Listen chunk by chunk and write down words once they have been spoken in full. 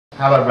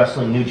How about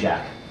wrestling New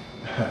Jack?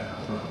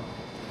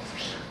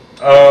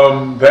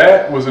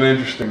 That was an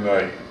interesting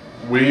night.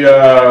 We, you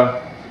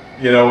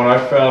know, when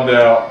I found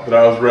out that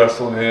I was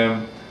wrestling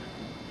him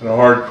in a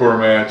hardcore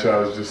match, I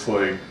was just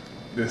like,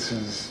 this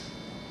is,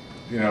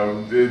 you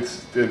know,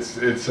 it's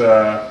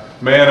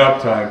man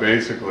up time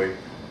basically,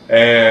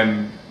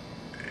 and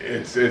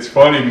it's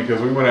funny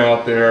because we went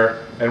out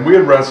there and we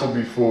had wrestled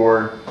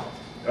before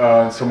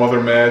in some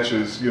other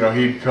matches. You know,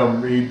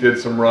 he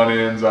did some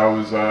run-ins.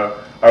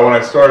 When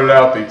I started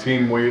out, they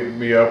teamed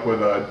me up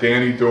with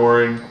Danny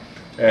Doring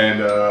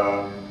and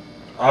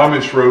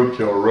Amish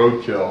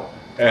Roadkill,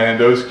 and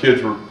those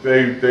kids were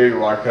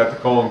well, I had to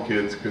call them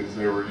kids because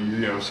they were,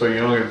 you know, so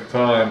young at the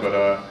time.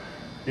 But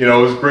you know,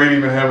 it was great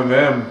even having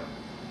them,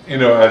 you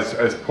know,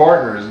 as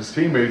partners, as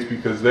teammates,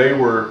 because they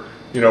were,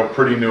 you know,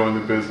 pretty new in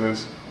the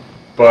business.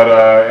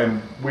 But and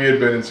we had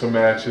been in some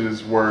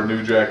matches where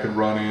New Jack had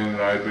run in,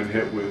 and I had been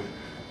hit with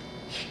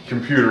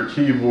computer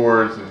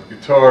keyboards and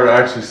guitar.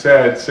 I actually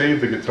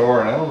saved the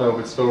guitar, and I don't know if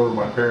it's still over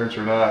my parents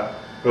or not.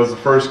 It was the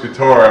first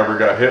guitar I ever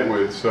got hit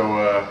with.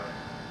 So,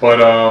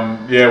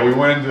 yeah, we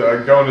went into,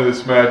 going to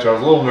this match. I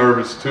was a little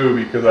nervous too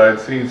because I had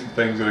seen some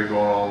things that had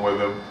gone on with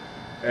him,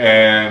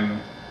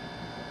 and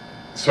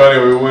so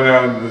anyway, we went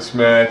out into this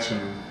match,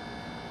 and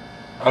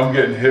I'm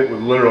getting hit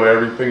with literally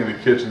everything in the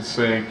kitchen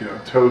sink, you know,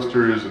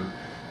 toasters, and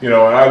you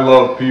know, and I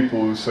love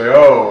people who say,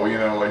 oh, you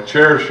know, like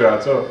chair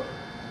shots. Oh,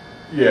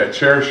 yeah,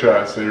 chair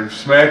shots. They're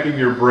smacking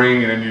your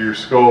brain into your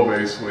skull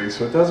basically,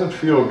 so it doesn't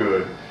feel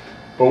good.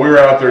 But we were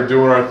out there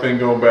doing our thing,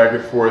 going back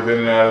and forth, in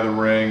and out of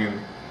the ring,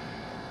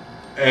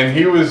 and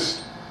he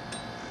was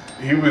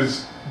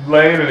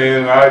laying it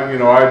in. And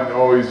I'd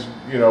always,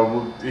 you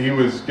know, he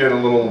was getting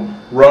a little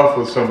rough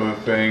with some of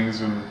the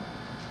things, and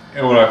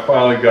when I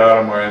finally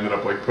got him, I ended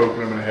up like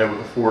poking him in the head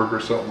with a fork or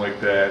something like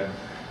that. And,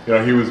 you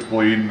know, he was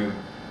bleeding, and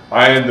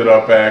I ended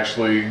up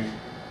actually,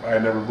 I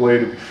had never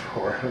bladed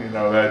before, you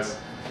know,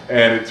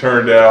 and it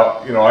turned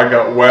out, you know, I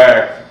got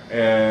whacked,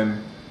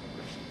 and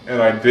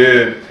I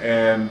did,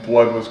 and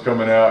blood was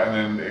coming out,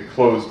 and then it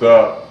closed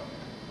up.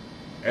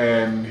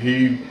 And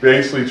he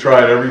basically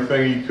tried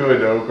everything he could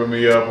to open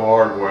me up a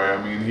hard way.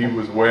 I mean, he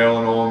was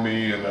wailing on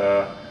me, and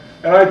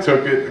I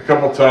took it a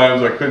couple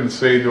times. I couldn't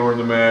say during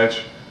the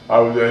match. I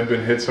had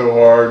been hit so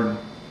hard, and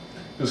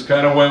just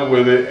kind of went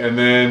with it. And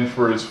then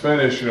for his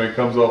finish, you know, he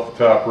comes off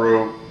the top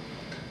rope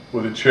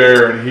with a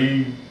chair, and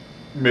he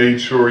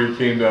made sure he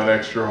came down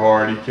extra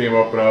hard. He came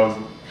up, and I was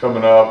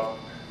coming up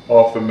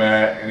off the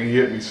mat, and he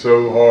hit me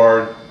so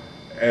hard.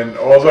 And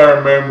all I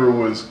remember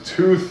was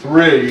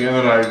 2-3, and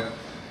then I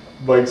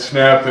like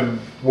snapped and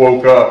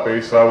woke up.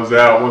 Basically, I was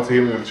out. Once he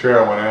hit me with the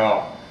chair, I went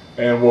out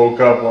and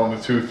woke up on the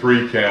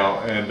 2-3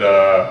 count. And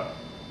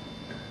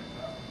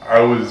I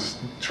was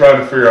trying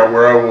to figure out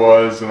where I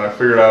was, and I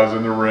figured I was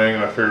in the ring,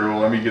 and I figured, well,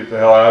 let me get the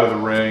hell out of the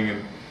ring.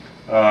 And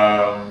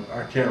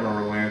I can't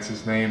remember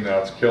Lance's name now.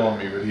 It's killing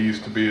me. But he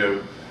used to be a,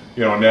 you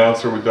know,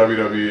 announcer with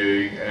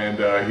WWE,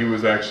 and he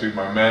was actually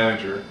my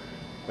manager.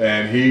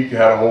 And he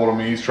had a hold of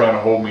me. He's trying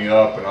to hold me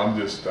up, and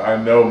I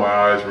know my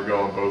eyes were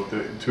going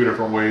two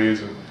different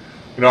ways. And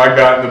you know, I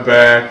got in the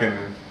back,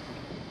 and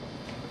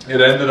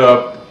it ended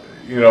up,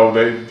 you know,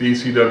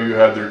 DCW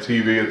had their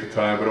TV at the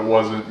time, but it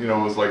wasn't, you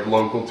know, it was like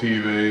local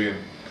TV. And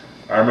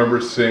I remember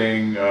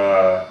seeing,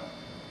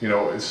 you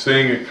know,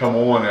 seeing it come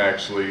on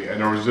actually,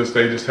 and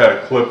they just had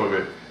a clip of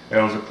it, and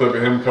it was a clip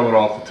of him coming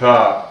off the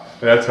top.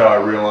 And that's how I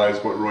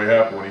realized what really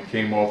happened when he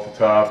came off the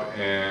top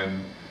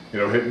and, you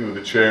know, hit me with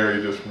a chair.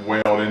 He just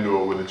wailed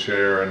into it with a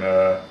chair, and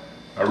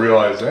I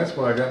realized that's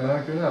why I got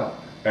knocked out.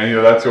 And, you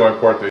know, that's the only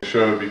part they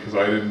showed because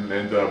I didn't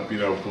end up, you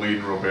know,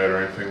 bleeding real bad or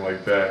anything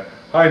like that.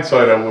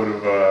 Hindsight, I would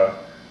have,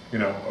 you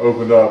know,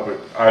 opened up, but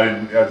I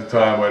didn't, at the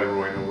time, I didn't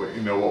really know what,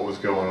 you know, what was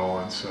going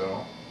on,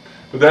 so.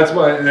 But that's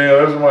my, you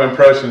know, those are my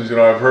impressions. You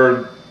know, I've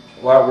heard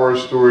a lot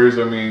worse stories.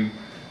 I mean,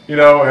 you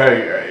know,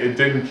 hey, it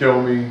didn't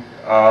kill me.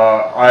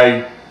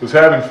 I was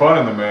having fun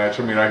in the match.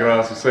 I mean, I can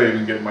honestly say,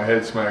 even getting my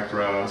head smacked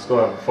around, I was still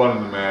having fun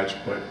in the match,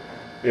 but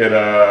it,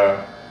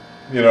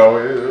 you know,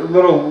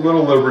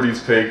 little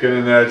liberties taken,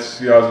 and that's,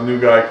 you know, I was a new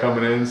guy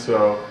coming in,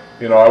 so,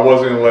 you know, I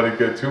wasn't going to let it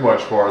get too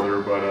much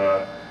farther,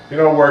 but, you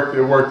know,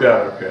 it worked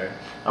out okay.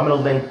 I'm going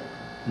to link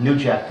New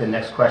Jack to the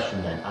next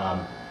question then.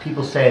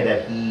 People say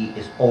that he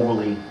is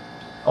overly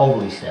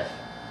stiff.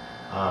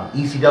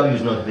 ECW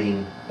is known as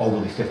being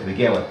overly stiff to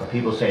begin with, but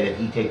people say that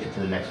he takes it to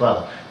the next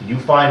level. Did you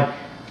find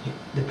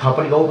the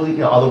company overly, you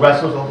know, other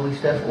wrestlers overly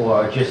stiff,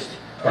 or just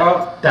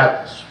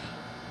that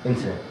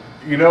incident?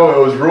 You know, it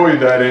was really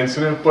that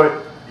incident,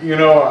 but, you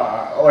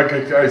know, like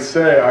I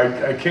say,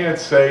 I can't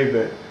say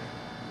that,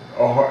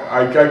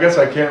 I guess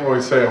I can't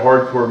really say a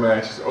hardcore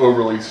match is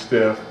overly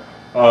stiff.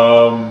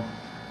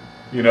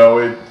 You know,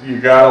 you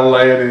gotta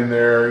lay it in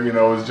there. You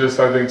know, it's just,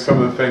 I think some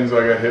of the things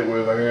I got hit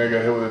with, I think I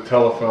got hit with a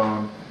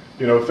telephone.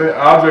 You know,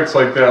 objects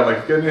like that,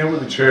 like getting hit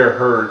with a chair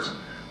hurts,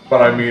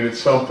 but I mean, it's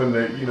something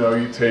that, you know,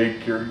 you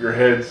take, your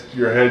head's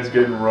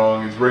getting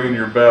rung, it's ringing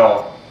your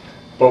bell.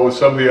 But with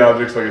some of the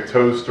objects like a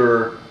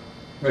toaster,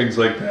 things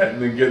like that,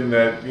 and then getting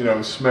that, you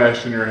know,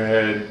 smashed in your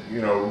head,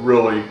 you know,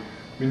 really,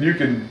 mean, you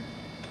can.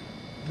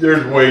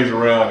 There's ways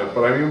around it,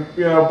 but I mean,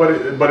 you know, but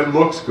it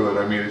looks good.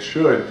 I mean, it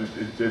should.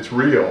 It's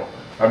real.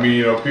 I mean,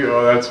 you know,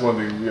 people. That's one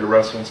thing. You know,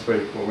 wrestling's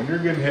fake, but when you're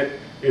getting hit,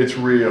 it's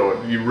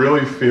real. You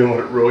really feel it.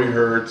 It really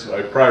hurts.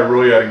 I probably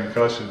really had a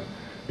concussion.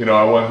 You know,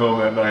 I went home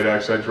that night.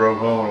 Actually, I drove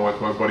home and I went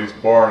to my buddy's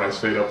bar and I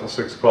stayed up till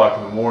 6 o'clock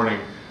in the morning.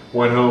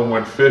 Went home,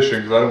 went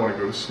fishing because I didn't want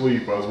to go to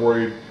sleep. I was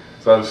worried,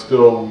 so I was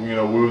still, you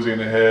know, woozy in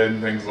the head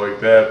and things like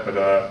that.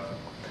 But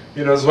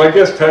you know, so I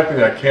guess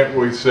technically I can't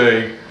really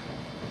say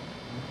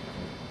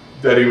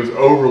that he was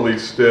overly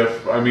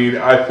stiff. I mean,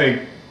 I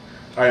think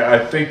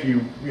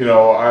you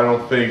know, I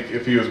don't think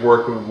if he was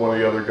working with one of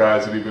the other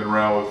guys that he'd been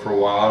around with for a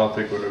while, I don't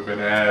think it would have been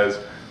as.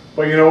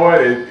 But you know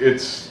what?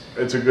 It's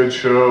a good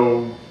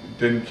show. It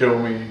didn't kill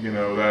me. You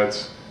know,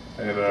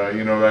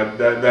 you know,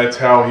 that's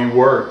how he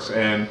works.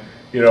 And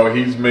you know,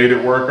 he's made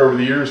it work over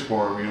the years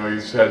for him. You know,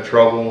 he's had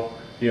trouble.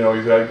 You know,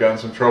 he's gotten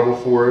some trouble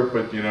for it.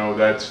 But you know,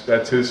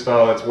 that's his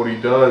style. That's what he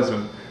does,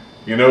 and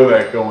you know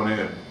that going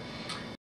in.